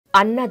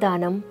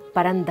అన్నదానం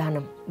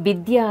పరందానం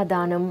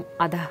విద్యాదానం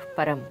అధః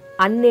పరం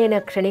అన్నేన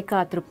క్షణికా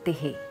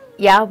తృప్తిః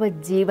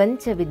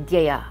యావజ్జీవంచ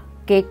విద్యయా.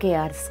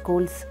 KKR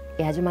schools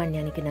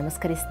యాజమాన్యానికి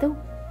నమస్కరిస్తూ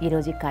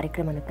ఈరోజు ఈ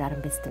కార్యక్రమాన్ని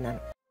ప్రారంభిస్తున్నాను.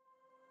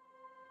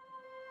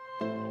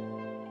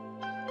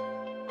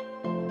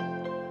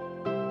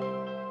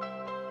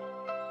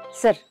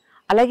 సార్,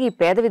 అలాగే ఈ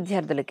పేద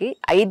విద్యార్థులకి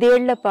 5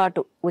 ఏళ్ల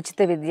పాటు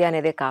ఉచిత విద్య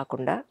అనేదే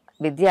కాకుండా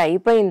విద్య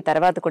అయిపోయిన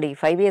తర్వాత కూడా ఈ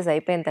 5 years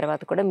అయిపోయిన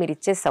తర్వాత కూడా మీరు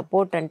ఇచ్చే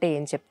సపోర్ట్ అంటే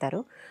ఏం చెప్తారు?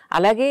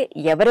 అలాగే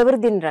ఎవరెవరు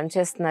దీన్ని రన్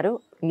చేస్తున్నారు,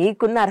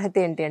 మీకున్న అర్హత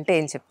ఏంటి అంటే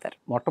ఏం చెప్తారు?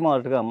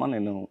 మొట్టమొదటిగా అమ్మ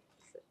నేను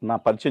నా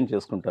పరిచయం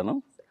చేసుకుంటాను.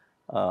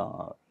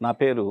 నా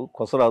పేరు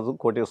Kosaraju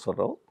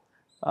Koteswararao.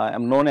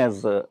 I'm known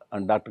as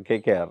doctor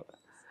kkr.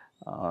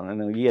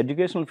 నేను ఈ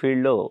ఎడ్యుకేషనల్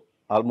ఫీల్డ్లో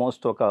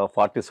ఆల్మోస్ట్ ఒక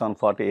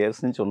 47-40 years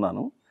నుంచి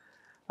ఉన్నాను.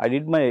 I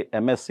did my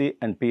MSc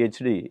and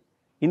PhD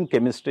in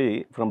chemistry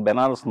from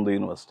Banaras Hindu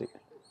University.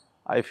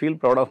 I feel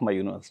proud of my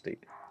university.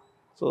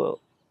 So,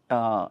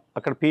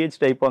 అక్కడ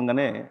PhD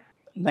అయిపోగానే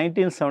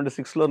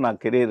 1976లో నా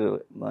కెరీర్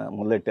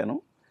మొదలెట్టాను.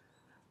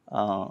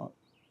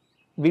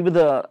 వివిధ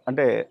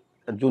అంటే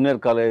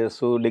జూనియర్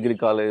కాలేజెస్, డిగ్రీ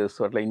కాలేజెస్,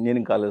 అట్లా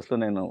ఇంజనీరింగ్ కాలేజెస్లో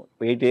నేను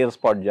 8 years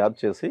పాటు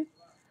జాబ్ చేసి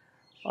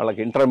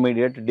వాళ్ళకి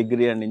ఇంటర్మీడియట్,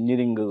 డిగ్రీ అండ్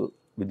ఇంజనీరింగ్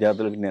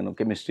విద్యార్థులకి నేను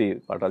కెమిస్ట్రీ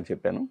పాఠాలు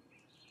చెప్పాను.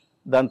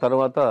 దాని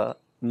తర్వాత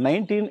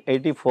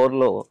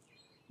 1984లో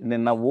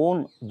నేను నా ఓన్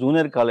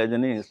జూనియర్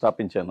కాలేజీని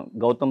స్థాపించాను,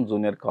 Gautam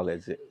junior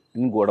college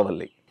in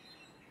Gudavalli.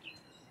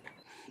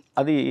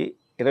 అది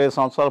 20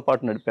 సంవత్సరాల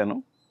పాటు నడిపాను.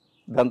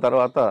 దాని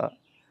తర్వాత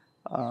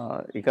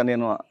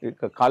నేను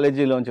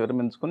కాలేజీలోంచి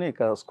విరమించుకుని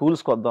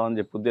స్కూల్స్కి వద్దామని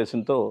చెప్పి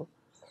ఉద్దేశంతో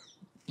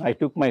I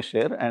took my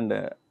share and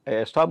I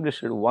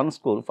established one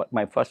school,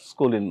 my first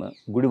school in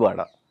Gudivada.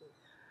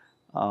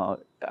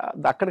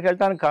 అక్కడికి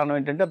వెళ్ళడానికి కారణం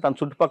ఏంటంటే తన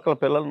చుట్టుపక్కల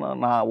పిల్లలు,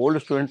 నా ఓల్డ్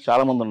స్టూడెంట్స్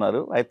చాలామంది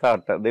ఉన్నారు. I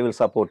thought they will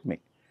support మీ.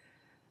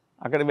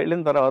 అక్కడికి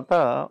వెళ్ళిన తర్వాత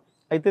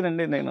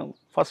అయితేనండి నేను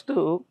ఫస్ట్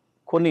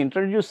కొన్ని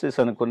ఇంట్రడ్యూస్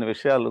చేశాను కొన్ని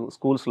విషయాలు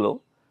స్కూల్స్లో.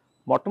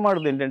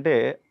 మొట్టమొదటిది ఏంటంటే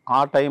ఆ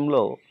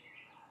టైంలో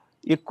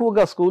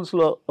ఎక్కువగా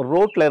స్కూల్స్లో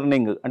రోట్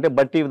లెర్నింగ్ అంటే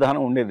బట్టి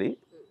విధానం ఉండేది.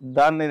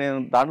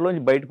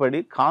 దాంట్లోంచి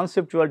బయటపడి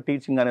కాన్సెప్చువల్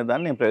టీచింగ్ అనే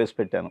దాన్ని నేను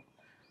ప్రవేశపెట్టాను.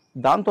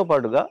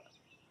 దాంతోపాటుగా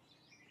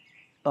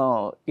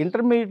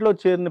ఇంటర్మీడియట్లో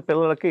చేరిన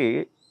పిల్లలకి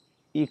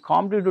ఈ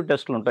కాంపిటేటివ్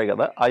టెస్టులు ఉంటాయి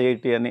కదా,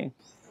 I.I.T అని,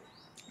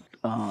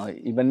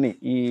 ఇవన్నీ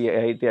ఈ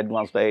I.I.T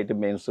అడ్వాన్స్డ్, I.I.T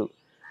మెయిన్స్,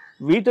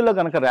 వీటిలో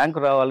కనుక ర్యాంక్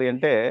రావాలి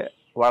అంటే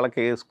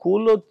వాళ్ళకి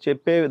స్కూల్లో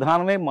చెప్పే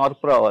విధానమే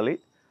మార్పు రావాలి.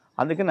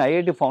 అందుకని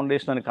I.I.T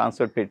ఫౌండేషన్ అనే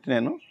కాన్సెప్ట్ పెట్టి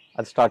నేను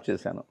అది స్టార్ట్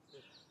చేశాను.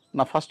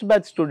 నా ఫస్ట్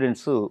బ్యాచ్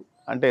స్టూడెంట్స్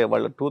అంటే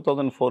వాళ్ళు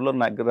 2004లో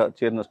నా దగ్గర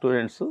చేరిన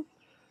స్టూడెంట్స్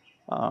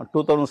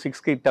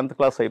 2006కి 10th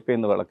క్లాస్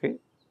అయిపోయింది వాళ్ళకి.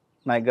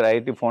 నా దగ్గర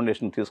I.I.T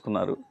ఫౌండేషన్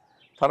తీసుకున్నారు.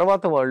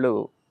 తర్వాత వాళ్ళు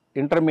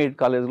ఇంటర్మీడియట్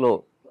కాలేజ్లో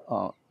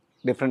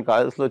డిఫరెంట్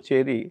కాలేజెస్లో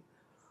చేరి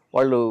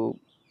వాళ్ళు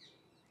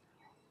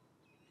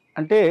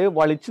అంటే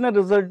వాళ్ళు ఇచ్చిన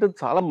రిజల్ట్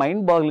చాలా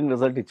మైండ్ బాగ్లింగ్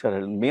రిజల్ట్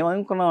ఇచ్చారు. మేము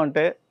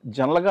అనుకున్నామంటే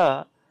జనరల్గా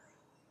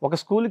ఒక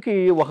స్కూల్కి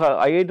ఒక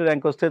I.I.T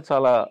ర్యాంక్ వస్తే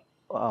చాలా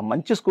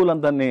మంచి స్కూల్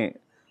అని దాన్ని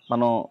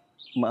మనం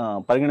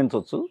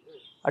పరిగణించవచ్చు.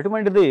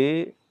 అటువంటిది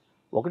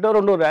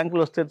 1-2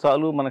 ర్యాంకులు వస్తే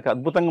చాలు, మనకి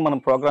అద్భుతంగా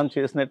మనం ప్రోగ్రామ్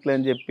చేసినట్లే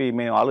అని చెప్పి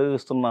మేము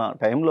ఆలోచిస్తున్న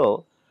టైంలో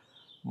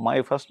మై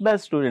ఫస్ట్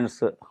బ్యాచ్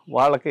స్టూడెంట్స్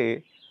వాళ్ళకి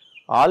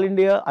ఆల్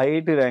ఇండియా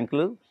I.I.T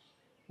ర్యాంకులు,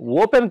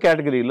 ఓపెన్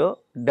కేటగిరీలో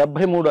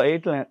 73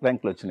 I.I.T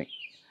ర్యాంకులు వచ్చినాయి.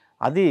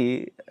 అది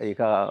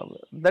ఇక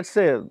that's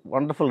a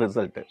wonderful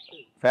result,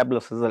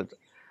 fabulous result.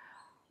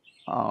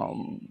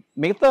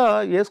 మిగతా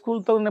ఏ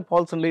స్కూల్తోనే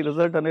పోల్చండి ఈ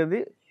రిజల్ట్ అనేది.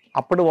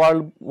 అప్పుడు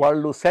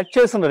వాళ్ళు సెట్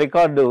చేసిన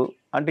రికార్డు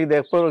అంటే ఇది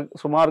ఎప్పుడు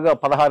సుమారుగా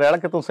 16 ఏళ్ల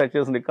క్రితం సెట్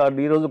చేసిన రికార్డు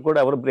ఈ రోజు కూడా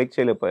ఎవరు బ్రేక్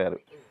చేయలేకపోయారు.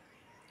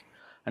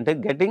 అంటే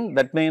getting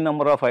that many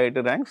number of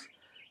I.I.T ranks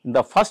in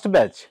the first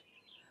batch,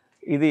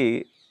 ఇది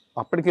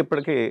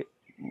అప్పటికిప్పటికి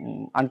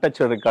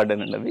అన్టచ్డ్ రికార్డ్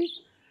అనండి అది.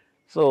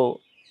 సో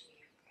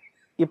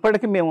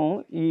ఇప్పటికి మేము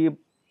ఈ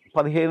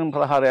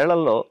 15-16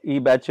 ఏళ్లలో ఈ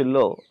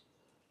బ్యాచ్ల్లో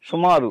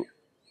సుమారు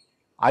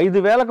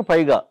 5,000కు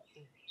పైగా,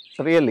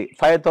 రియల్లీ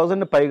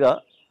 5,000 పైగా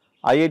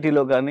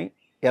I.I.Tలో కానీ,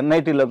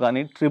 NITలో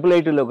కానీ,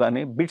 IIITలో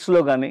కానీ,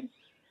 బిట్స్లో కానీ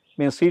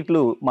మేము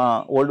సీట్లు మా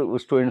ఓల్డ్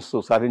స్టూడెంట్స్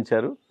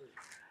సాధించారు.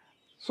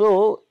 సో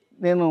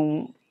నేను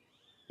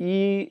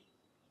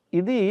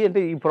ఇది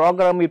అంటే ఈ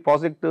ప్రోగ్రామ్, ఈ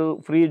project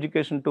free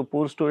education to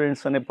poor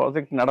students అనే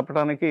ప్రాజెక్ట్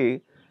నడపడానికి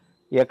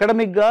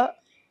అకాడమిక్గా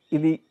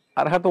ఇది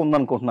అర్హత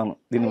ఉందనుకుంటున్నాను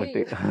దీన్ని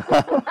బట్టి.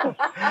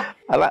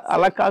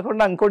 అలా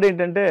కాకుండా ఇంకోటి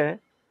ఏంటంటే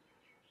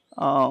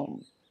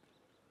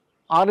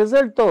ఆ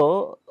రిజల్ట్తో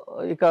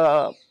ఇక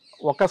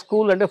ఒక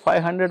స్కూల్ అంటే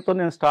 500తో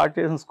నేను స్టార్ట్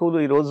చేసిన స్కూల్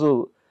ఈరోజు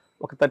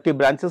ఒక 30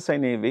 బ్రాంచెస్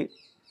అయినవి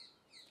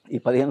ఈ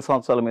 15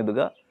 సంవత్సరాల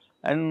మీదుగా.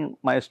 And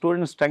my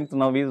student strength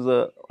now is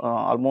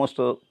almost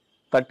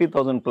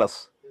 30,000+.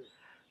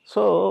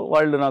 So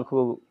వాళ్ళు నాకు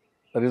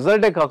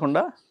రిజల్టే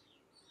కాకుండా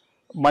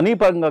మనీ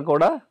పరంగా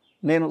కూడా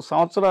నేను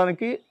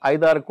సంవత్సరానికి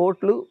 5-6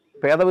 కోట్లు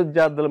పేద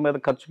విద్యార్థుల మీద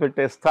ఖర్చు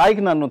పెట్టే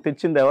స్థాయికి నన్ను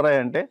తెచ్చింది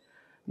ఎవరంటే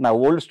నా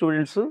ఓల్డ్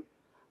స్టూడెంట్స్,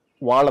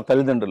 వాళ్ళ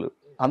తల్లిదండ్రులు.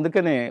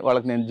 అందుకనే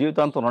వాళ్ళకి నేను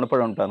జీవితాంతం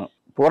రుణపడి ఉంటాను.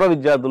 పూర్వ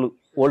విద్యార్థులు,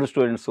 ఓల్డ్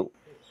స్టూడెంట్స్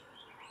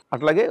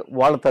అట్లాగే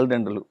వాళ్ళ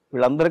తల్లిదండ్రులు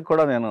వీళ్ళందరికీ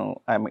కూడా నేను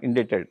ఐఎమ్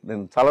ఇండెటెడ్,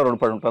 నేను చాలా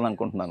రుణపడి ఉంటాను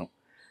అనుకుంటున్నాను.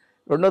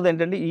 రెండోది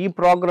ఏంటంటే ఈ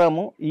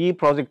ప్రోగ్రాము ఈ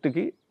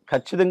ప్రాజెక్టుకి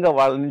ఖచ్చితంగా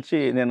వాళ్ళ నుంచి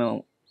నేను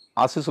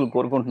ఆశీస్సులు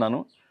కోరుకుంటున్నాను.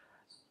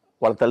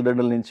 వాళ్ళ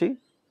తల్లిదండ్రుల నుంచి,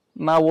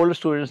 నా ఓల్డ్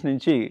స్టూడెంట్స్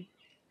నుంచి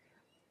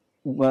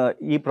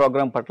ఈ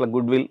ప్రోగ్రాం పట్ల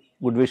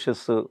గుడ్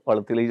విషెస్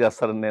వాళ్ళు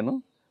తెలియజేస్తారని నేను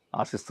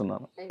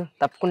ఆశిస్తున్నాను.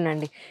 తప్పకుండా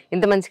అండి.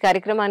 ఇంత మంచి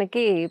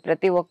కార్యక్రమానికి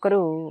ప్రతి ఒక్కరూ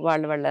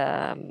వాళ్ళ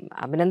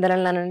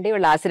అభినందనలనండి,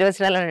 వాళ్ళ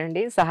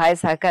ఆశీర్వచనాలనండి, సహాయ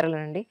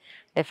సహకారాలనండి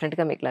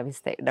డెఫినెట్గా మీకు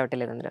లభిస్తాయి, డౌట్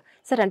లేదు అందులో.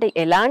 సార్ అంటే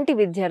ఎలాంటి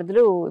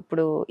విద్యార్థులు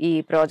ఇప్పుడు ఈ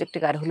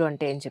ప్రాజెక్టుకి అర్హులు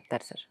అంటే ఏం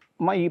చెప్తారు సార్?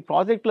 ఈ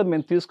ప్రాజెక్ట్లో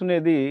మేము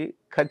తీసుకునేది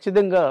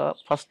ఖచ్చితంగా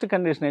ఫస్ట్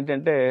కండిషన్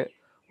ఏంటంటే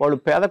వాళ్ళు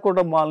పేద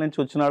కుటుంబాల నుంచి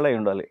వచ్చిన వాళ్ళే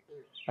ఉండాలి.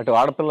 అటు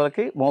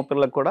ఆడపిల్లలకి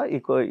మగపిల్లలకి కూడా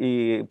ఈ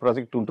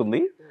ప్రాజెక్ట్ ఉంటుంది.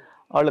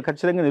 వాళ్ళు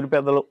ఖచ్చితంగా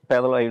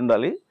పేదలు అయి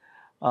ఉండాలి.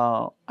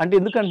 అంటే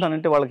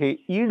ఎందుకంటానంటే వాళ్ళకి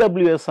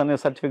ఈడబ్ల్యూఎస్ అనే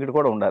సర్టిఫికేట్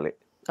కూడా ఉండాలి.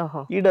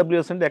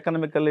 ఈడబ్ల్యూఎస్ అంటే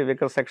ఎకనామికల్లీ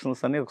వీకర్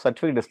సెక్షన్స్ అని ఒక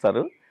సర్టిఫికేట్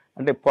ఇస్తారు.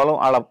 అంటే పొలం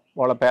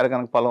వాళ్ళ పేర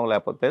కనుక పొలం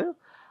లేకపోతే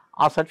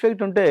ఆ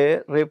సర్టిఫికేట్ ఉంటే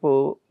రేపు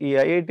ఈ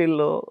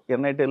ఐఐటీల్లో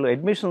ఎన్ఐటీల్లో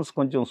అడ్మిషన్స్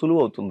కొంచెం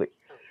సులువు అవుతుంది.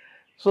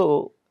 సో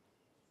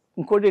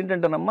ఇంకోటి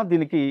ఏంటంటేనమ్మా,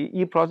 దీనికి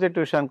ఈ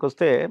ప్రాజెక్ట్ విషయానికి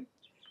వస్తే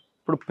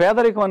ఇప్పుడు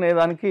పేదరికం అనే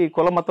దానికి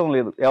కుల మతం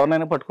లేదు,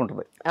 ఎవరినైనా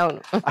పట్టుకుంటుంది.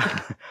 అవును.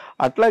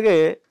 అట్లాగే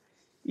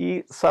ఈ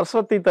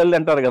సరస్వతి తల్లి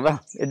అంటారు కదా,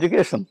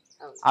 ఎడ్యుకేషన్,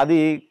 అది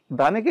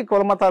దానికి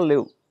కులమతాలు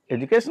లేవు,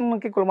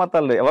 ఎడ్యుకేషన్కి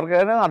కులమతాలు లేవు,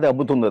 ఎవరికైనా అది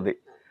అబ్బుతుంది. అది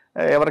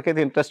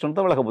ఎవరికైతే ఇంట్రెస్ట్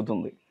ఉందో వాళ్ళకి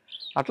అబ్బుతుంది.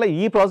 అట్లా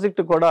ఈ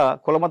ప్రాజెక్టు కూడా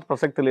కులమత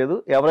ప్రసక్తి లేదు,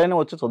 ఎవరైనా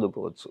వచ్చి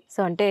చదువుకోవచ్చు. సో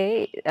అంటే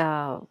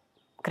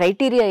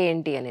క్రైటీరియా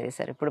ఏంటి అనేది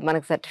సార్? ఇప్పుడు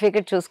మనకు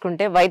సర్టిఫికేట్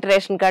చూసుకుంటే వైట్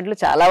రేషన్ కార్డులు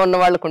చాలా ఉన్న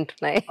వాళ్ళకు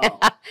ఉంటున్నాయి.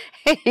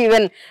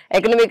 ఈవెన్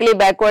ఎకనామికలీ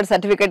బ్యాక్వర్డ్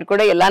సర్టిఫికేట్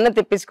కూడా ఎలానో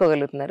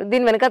తెప్పించుకోగలుగుతున్నారు.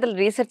 దీని వెనకాల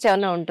రీసెర్చ్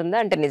ఏమైనా ఉంటుందా?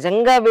 అంటే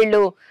నిజంగా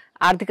వీళ్ళు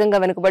ఆర్థికంగా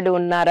వెనుకబడి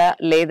ఉన్నారా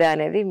లేదా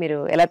అనేది మీరు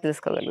ఎలా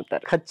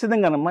తెలుసుకోగలుగుతారు?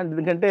 ఖచ్చితంగానమ్మా,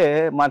 ఎందుకంటే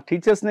మా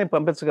టీచర్స్ని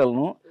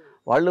పంపించగలను.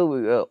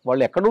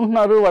 వాళ్ళు ఎక్కడ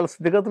ఉంటున్నారు, వాళ్ళ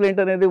స్థితిగతులు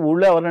ఏంటనేది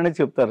ఊళ్ళో ఎవరైనా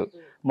చెప్తారు.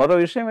 మరో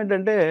విషయం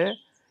ఏంటంటే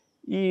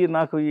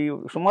నాకు ఈ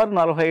సుమారు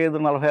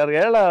 45-46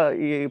 ఏళ్ల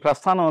ఈ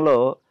ప్రస్థానంలో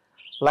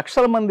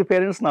లక్షల మంది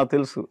పేరెంట్స్ నాకు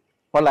తెలుసు,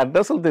 వాళ్ళ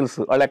అడ్రస్లు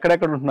తెలుసు, వాళ్ళు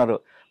ఎక్కడెక్కడ ఉంటున్నారు,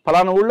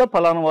 ఫలానా ఊళ్ళో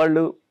ఫలానా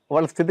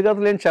వాళ్ళ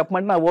స్థితిగతులు ఏంటి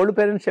చెప్పమంటే నా ఓల్డ్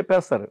పేరెంట్స్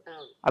చెప్పేస్తారు.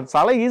 అది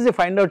చాలా ఈజీ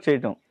ఫైండ్ అవుట్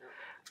చేయటం.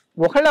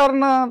 ఒకళ్ళు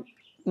ఎవరన్నా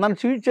నన్ను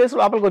చీట్ చేసి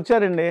లోపలికి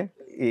వచ్చారండి,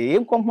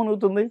 ఏం కొంప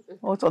మునుగుతుంది,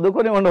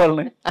 చదువుకొని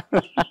ఉండవాళ్ళని.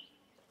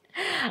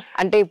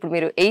 అంటే ఇప్పుడు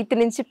మీరు 8th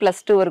నుంచి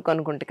 +2 వరకు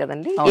అనుకుంటే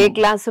కదండి, ఏ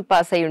క్లాసు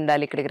పాస్ అయి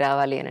ఉండాలి ఇక్కడికి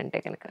రావాలి అని అంటే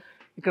కనుక?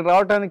 ఇక్కడ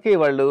రావడానికి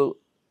వాళ్ళు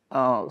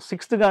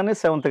 6th కానీ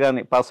 7th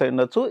కానీ పాస్ అయి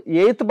ఉండొచ్చు,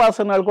 8th పాస్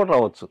అయిన వాళ్ళు కూడా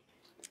రావచ్చు.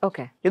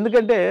 ఓకే.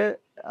 ఎందుకంటే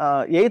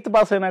 8th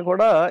పాస్ అయినా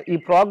కూడా ఈ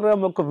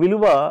ప్రోగ్రామ్ యొక్క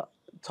విలువ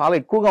చాలా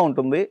ఎక్కువగా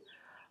ఉంటుంది.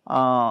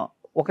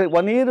 ఒక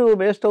 1 year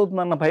వేస్ట్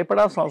అవుతుందన్న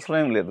భయపడాల్సిన అవసరం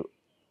ఏం లేదు.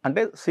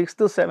 అంటే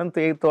 6th, 7th,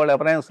 8th వాళ్ళు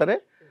ఎవరైనా సరే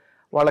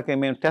వాళ్ళకి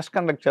మేము టెస్ట్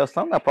కండక్ట్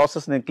చేస్తాం. ఆ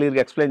ప్రాసెస్ నేను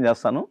క్లియర్గా ఎక్స్ప్లెయిన్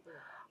చేస్తాను.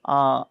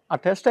 ఆ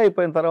టెస్ట్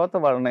అయిపోయిన తర్వాత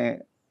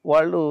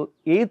వాళ్ళు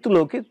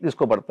 8thలోకి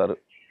తీసుకోబడతారు.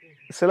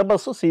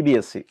 Syllabus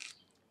CBSE,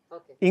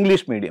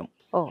 English medium.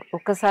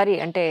 ఒక్కసారి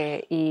అంటే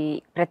ఈ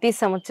ప్రతి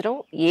సంవత్సరం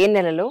ఏ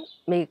నెలలో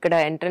మీకు ఇక్కడ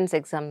ఎంట్రన్స్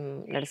ఎగ్జామ్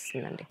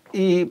నడుస్తుందండి?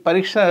 ఈ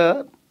పరీక్ష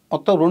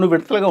మొత్తం 2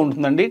 విడతలుగా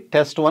ఉంటుందండి.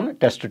 Test 1,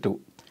 test 2.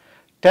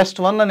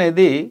 టెస్ట్ 1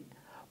 అనేది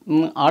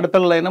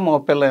ఆడపిల్లలైనా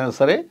మగపిల్లలైనా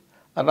సరే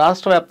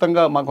రాష్ట్ర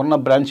వ్యాప్తంగా మాకున్న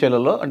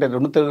బ్రాంచీలలో, అంటే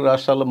 2 తెలుగు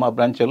రాష్ట్రాల్లో మా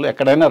బ్రాంచీల్లో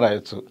ఎక్కడైనా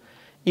రాయొచ్చు.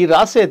 ఈ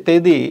రాసే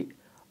తేదీ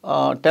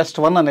టెస్ట్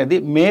 1 అనేది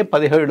May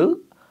 17,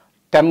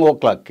 10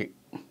 o'clockకి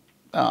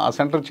ఆ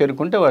సెంటర్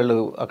చేరుకుంటే వాళ్ళు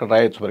అక్కడ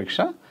రాయొచ్చు పరీక్ష.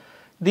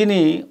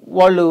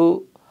 వాళ్ళు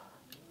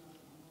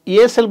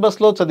ఏ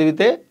సిలబస్లో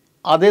చదివితే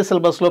అదే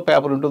సిలబస్లో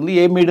పేపర్ ఉంటుంది,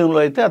 ఏ మీడియంలో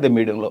అయితే అదే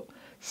మీడియంలో.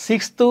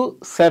 6th,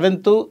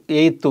 7th,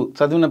 8th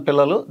చదివిన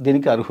పిల్లలు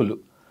దీనికి అర్హులు.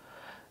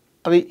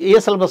 అది ఏ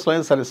సిలబస్లో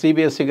అయినా సరే,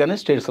 సిబిఎస్ఈ కానీ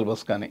స్టేట్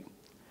సిలబస్ కానీ.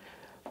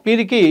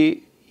 వీరికి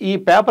ఈ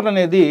పేపర్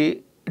అనేది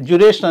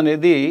డ్యూరేషన్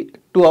అనేది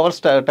 2 hours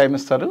టైం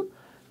ఇస్తారు.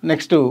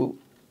 నెక్స్ట్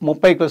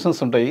 30 questions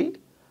ఉంటాయి.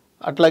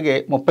 అట్లాగే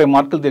 30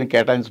 మార్కులు దీనికి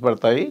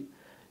కేటాయించబడతాయి.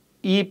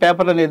 ఈ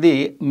పేపర్ అనేది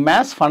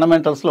మ్యాథ్స్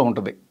ఫండమెంటల్స్లో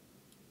ఉంటుంది,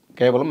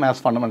 కేవలం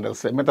మ్యాథ్స్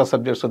ఫండమెంటల్స్, మిగతా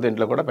సబ్జెక్ట్స్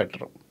దీంట్లో కూడా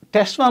పెట్టరు.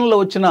 టెస్ట్ 1లో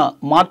వచ్చిన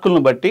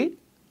మార్కులను బట్టి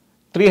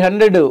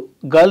 300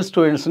 గర్ల్స్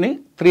స్టూడెంట్స్ని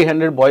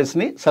 300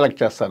 బాయ్స్ని సెలెక్ట్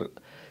చేస్తారు.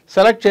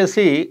 సెలెక్ట్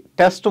చేసి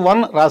టెస్ట్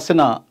 1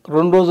 రాసిన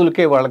 2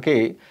 రోజులకే వాళ్ళకి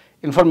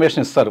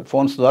ఇన్ఫర్మేషన్ ఇస్తారు,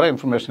 ఫోన్స్ ద్వారా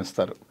ఇన్ఫర్మేషన్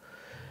ఇస్తారు.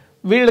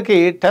 వీళ్ళకి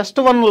టెస్ట్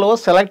 1లో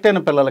సెలెక్ట్ అయిన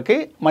పిల్లలకి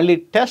మళ్ళీ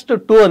టెస్ట్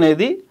 2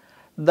 అనేది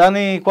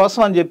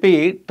దానికోసం అని చెప్పి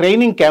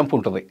ట్రైనింగ్ క్యాంప్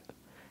ఉంటుంది.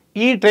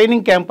 ఈ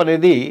ట్రైనింగ్ క్యాంప్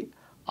అనేది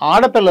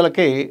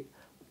ఆడపిల్లలకి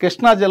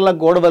కృష్ణా జిల్లా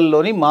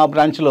గోడవల్లిలోని మా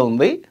బ్రాంచ్లో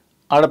ఉంది.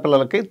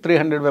 ఆడపిల్లలకి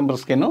 300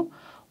 మెంబర్స్కిను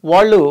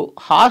వాళ్ళు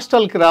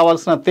హాస్టల్కి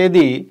రావాల్సిన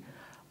తేదీ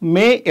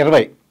May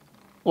 20.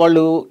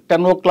 వాళ్ళు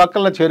 10 o'clock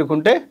కల్లా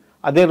చేరుకుంటే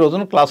అదే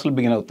రోజున క్లాసులు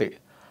బిగిన్ అవుతాయి.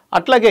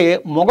 అట్లాగే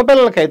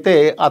మగపిల్లలకైతే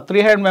ఆ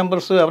 300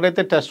 మెంబర్స్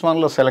ఎవరైతే టెస్ట్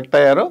 1లో సెలెక్ట్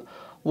అయ్యారో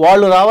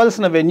వాళ్ళు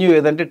రావాల్సిన వెన్యూ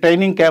ఏదంటే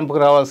ట్రైనింగ్ క్యాంప్కి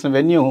రావాల్సిన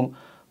వెన్యూ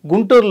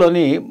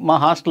గుంటూరులోని మా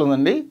హాస్టల్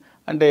ఉందండి,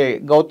 అంటే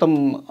గౌతమ్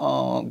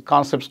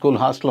కాన్సెప్ట్ స్కూల్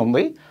హాస్టల్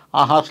ఉంది.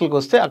 ఆ హాస్టల్కి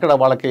వస్తే అక్కడ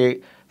వాళ్ళకి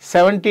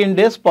 17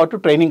 days పాటు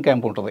ట్రైనింగ్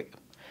క్యాంప్ ఉంటుంది.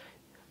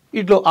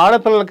 ఇట్లు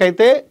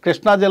ఆడపిల్లలకైతే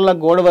కృష్ణా జిల్లా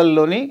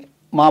గోడవల్లిలోని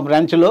మా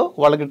బ్రాంచ్లో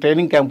వాళ్ళకి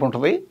ట్రైనింగ్ క్యాంప్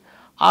ఉంటుంది.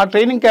 ఆ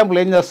ట్రైనింగ్ క్యాంపులో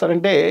ఏం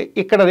చేస్తారంటే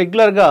ఇక్కడ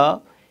రెగ్యులర్గా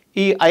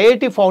ఈ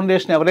ఐఐటి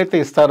ఫౌండేషన్ ఎవరైతే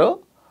ఇస్తారో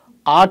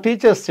ఆ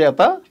టీచర్స్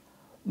చేత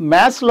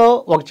మ్యాథ్స్లో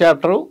ఒక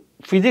చాప్టరు,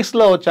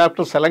 ఫిజిక్స్లో ఒక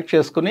చాప్టర్ సెలెక్ట్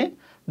చేసుకుని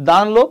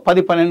దానిలో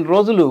 10-12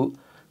 రోజులు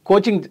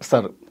కోచింగ్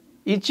ఇస్తారు.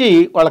 ఇచ్చి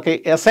వాళ్ళకి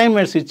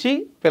అసైన్మెంట్స్ ఇచ్చి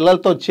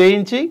పిల్లలతో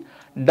చేయించి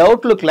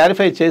డౌట్లు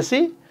క్లారిఫై చేసి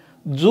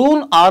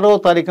జూన్ 6వ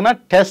తారీఖున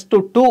టెస్ట్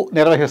 2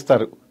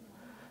 నిర్వహిస్తారు.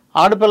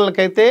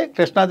 ఆడపిల్లలకైతే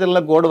కృష్ణా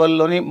జిల్లా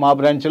గోడవల్లిలోని మా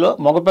బ్రాంచ్లో,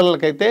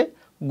 మగపిల్లలకైతే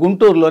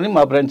గుంటూరులోని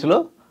మా బ్రాంచ్లో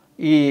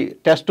ఈ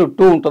టెస్ట్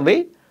 2 ఉంటుంది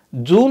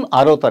జూన్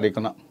 6వ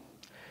తారీఖున.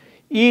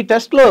 ఈ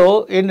టెస్ట్లో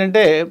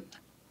ఏంటంటే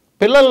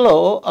పిల్లల్లో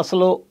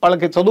అసలు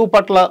వాళ్ళకి చదువు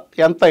పట్ల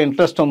ఎంత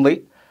ఇంట్రెస్ట్ ఉంది,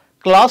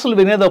 క్లాసులు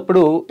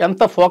వినేటప్పుడు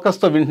ఎంత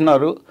ఫోకస్తో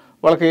వింటున్నారు,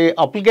 వాళ్ళకి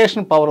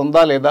అప్లికేషన్ పవర్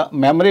ఉందా లేదా,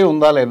 మెమరీ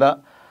ఉందా లేదా,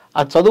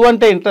 ఆ చదువు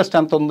అంటే ఇంట్రెస్ట్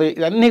ఎంత ఉంది,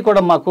 ఇవన్నీ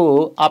కూడా మాకు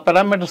ఆ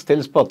పారామీటర్స్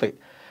తెలిసిపోతాయి.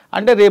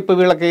 అంటే రేపు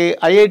వీళ్ళకి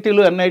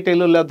ఐఐటీలు,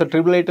 ఎన్ఐటీలు లేకపోతే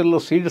IIITలు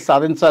సీట్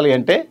సాధించాలి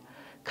అంటే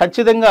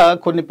ఖచ్చితంగా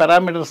కొన్ని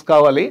పారామీటర్స్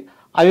కావాలి.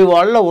 అవి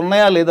వాళ్ళలో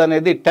ఉన్నాయా లేదా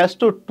అనేది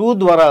టెస్ట్ 2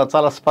 ద్వారా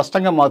చాలా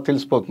స్పష్టంగా మాకు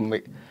తెలిసిపోతుంది.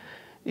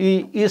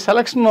 ఈ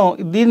సెలక్షన్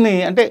దీన్ని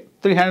అంటే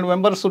 300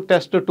 మెంబర్స్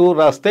టెస్ట్ 2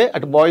 రాస్తే,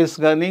 అటు బాయ్స్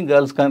కానీ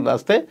గర్ల్స్ కానీ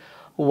రాస్తే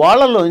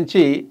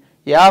వాళ్ళలోంచి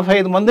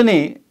 55 మందిని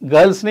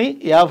గర్ల్స్ని,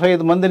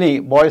 55 మందిని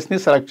బాయ్స్ని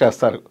సెలెక్ట్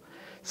చేస్తారు.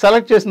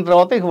 సెలెక్ట్ చేసిన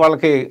తర్వాత ఇక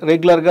వాళ్ళకి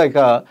రెగ్యులర్గా ఇక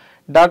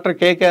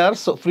Dr.kkr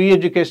ఫ్రీ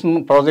ఎడ్యుకేషన్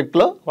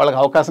ప్రాజెక్ట్లో వాళ్ళకి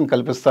అవకాశం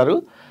కల్పిస్తారు.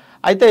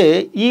 అయితే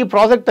ఈ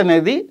ప్రాజెక్ట్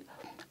అనేది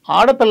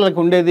ఆడపిల్లలకు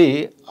ఉండేది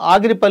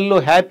ఆగిరిపల్లిలో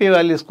హ్యాపీ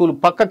వ్యాలీ స్కూల్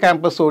పక్క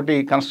క్యాంపస్ ఒకటి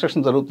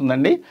కన్స్ట్రక్షన్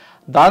జరుగుతుందండి.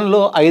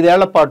 దానిలో 5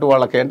 ఏళ్ల పాటు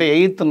వాళ్ళకి అంటే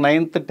 8th,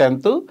 9th,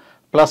 10th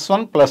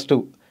 +1, +2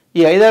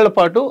 ఈ 5 ఏళ్ల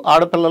పాటు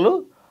ఆడపిల్లలు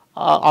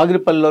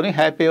ఆగిరిపల్లిలోని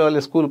హ్యాపీ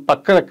వ్యాలీ స్కూల్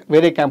పక్క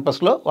వేరే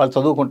క్యాంపస్లో వాళ్ళు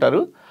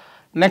చదువుకుంటారు.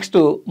 నెక్స్ట్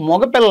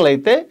మగపిల్లలు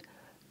అయితే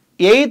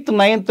 8th,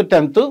 9th,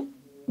 10th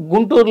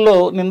గుంటూరులో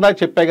నిందాక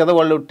చెప్పాయి కదా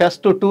వాళ్ళు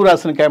టెస్ట్ 2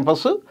 రాసిన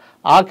క్యాంపస్,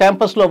 ఆ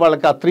క్యాంపస్లో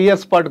వాళ్ళకి ఆ 3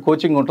 years పాటు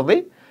కోచింగ్ ఉంటుంది.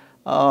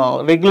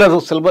 Regular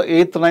syllabus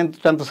 8th, 9th,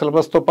 10th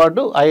సిలబస్తో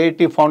పాటు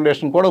ఐఐటి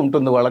ఫౌండేషన్ కూడా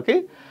ఉంటుంది వాళ్ళకి.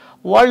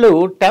 వాళ్ళు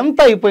 10th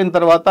అయిపోయిన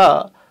తర్వాత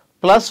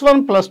 +1,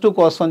 +2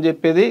 కోసం అని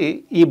చెప్పేది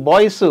ఈ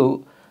బాయ్స్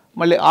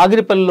మళ్ళీ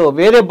ఆగిరిపల్లిలో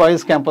వేరే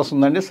బాయ్స్ క్యాంపస్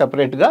ఉందండి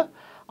సెపరేట్గా,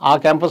 ఆ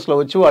క్యాంపస్లో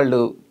వచ్చి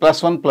వాళ్ళు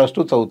 +1,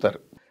 +2 చదువుతారు.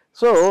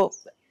 సో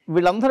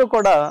వీళ్ళందరూ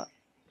కూడా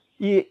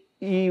ఈ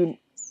ఈ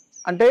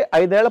అంటే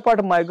 5 ఏళ్ల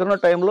పాటు మా దగ్గర ఉన్న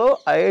టైంలో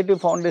ఐఐటి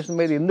ఫౌండేషన్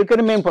మీద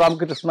ఎందుకని మేము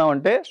ప్రాముఖ్యత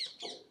ఇస్తున్నామంటే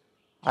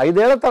 5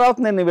 ఏళ్ల తర్వాత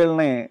నేను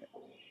వీళ్ళని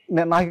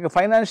నాకు ఇక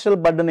ఫైనాన్షియల్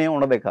బర్డెన్ ఏమి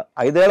ఉండదు. ఇక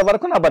 5 ఏళ్ల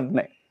వరకు నా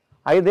బర్డెనే.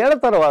 5 ఏళ్ల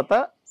తర్వాత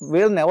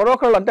వీళ్ళని ఎవరో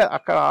ఒకళ్ళు అంటే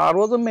అక్కడ ఆ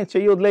రోజు మేము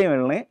చెయ్యి వదిలేయం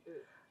వీళ్ళని,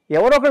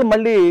 ఎవరో ఒకళ్ళు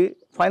మళ్ళీ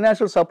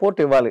ఫైనాన్షియల్ సపోర్ట్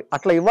ఇవ్వాలి.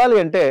 అట్లా ఇవ్వాలి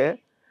అంటే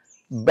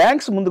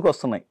బ్యాంక్స్ ముందుకు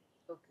వస్తున్నాయి,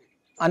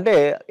 అంటే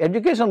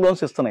ఎడ్యుకేషన్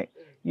లోన్స్ ఇస్తున్నాయి.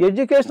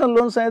 ఎడ్యుకేషనల్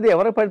లోన్స్ అనేది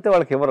ఎవరికి పడితే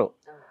వాళ్ళకి ఇవ్వరు.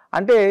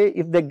 అంటే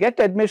if they get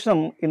admission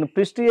in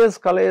prestigious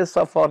colleges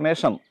of our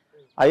nation,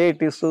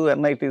 IITs,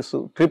 NITs,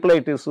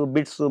 IIITs,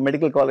 bits,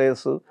 medical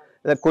colleges,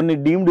 లేదా కొన్ని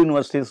డీమ్డ్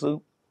యూనివర్సిటీస్,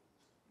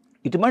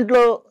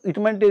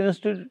 ఇటువంటి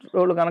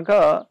ఇన్స్టిట్యూట్లు కనుక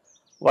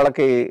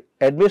వాళ్ళకి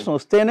అడ్మిషన్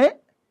వస్తేనే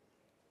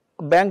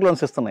బ్యాంక్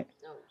లోన్స్ ఇస్తున్నాయి.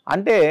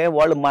 అంటే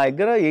వాళ్ళు మా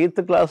దగ్గర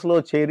 8th క్లాస్లో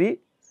చేరి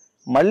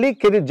మళ్ళీ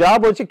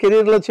జాబ్ వచ్చి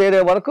కెరీర్లో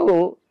చేరే వరకు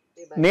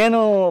నేను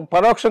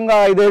పరోక్షంగా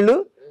 5 ఏళ్ళు,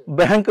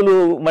 బ్యాంకులు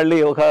మళ్ళీ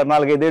ఒక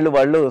 4-5 ఏళ్ళు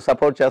వాళ్ళు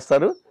సపోర్ట్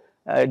చేస్తారు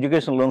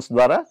ఎడ్యుకేషన్ లోన్స్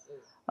ద్వారా.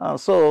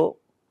 సో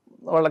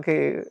వాళ్ళకి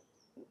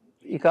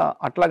ఇక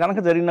అట్లా కనుక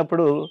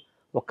జరిగినప్పుడు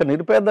ఒక్క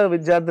నిరుపేద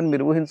విద్యార్థిని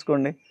మీరు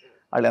ఊహించుకోండి,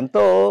 వాళ్ళు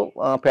ఎంతో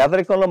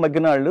పేదరికంలో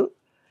మగ్గిన వాళ్ళు,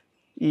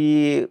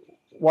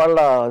 వాళ్ళ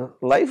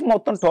లైఫ్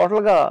మొత్తం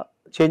టోటల్గా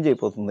చేంజ్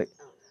అయిపోతుంది.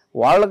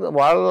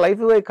 వాళ్ళ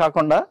లైఫ్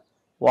కాకుండా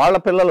వాళ్ళ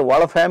పిల్లలు,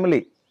 వాళ్ళ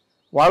ఫ్యామిలీ,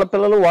 వాళ్ళ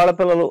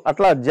పిల్లలు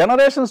అట్లా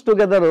జనరేషన్స్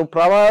టుగెదర్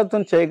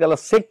ప్రభావితం చేయగల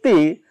శక్తి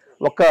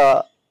ఒక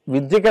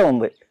విద్యకే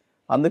ఉంది.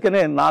 అందుకనే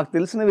నాకు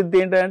తెలిసిన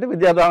విద్య ఏంటంటే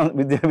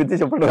విద్య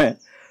చెప్పడమే.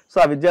 సో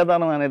ఆ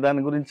విద్యాదానం అనే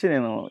దాని గురించి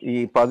నేను ఈ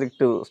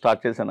ప్రాజెక్టు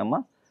స్టార్ట్ చేశానమ్మా.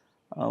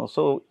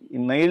 సో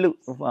ఇన్నేళ్ళు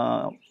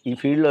ఈ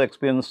ఫీల్డ్లో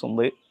ఎక్స్పీరియన్స్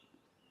ఉంది.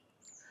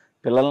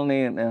 పిల్లల్ని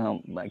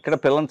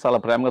చాలా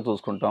ప్రేమగా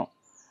చూసుకుంటాం.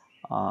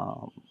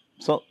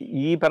 సో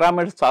ఈ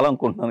పారామీటర్స్ చాలా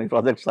అనుకుంటున్నాను ఈ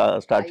ప్రాజెక్ట్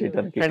స్టార్ట్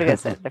చేయడానికి.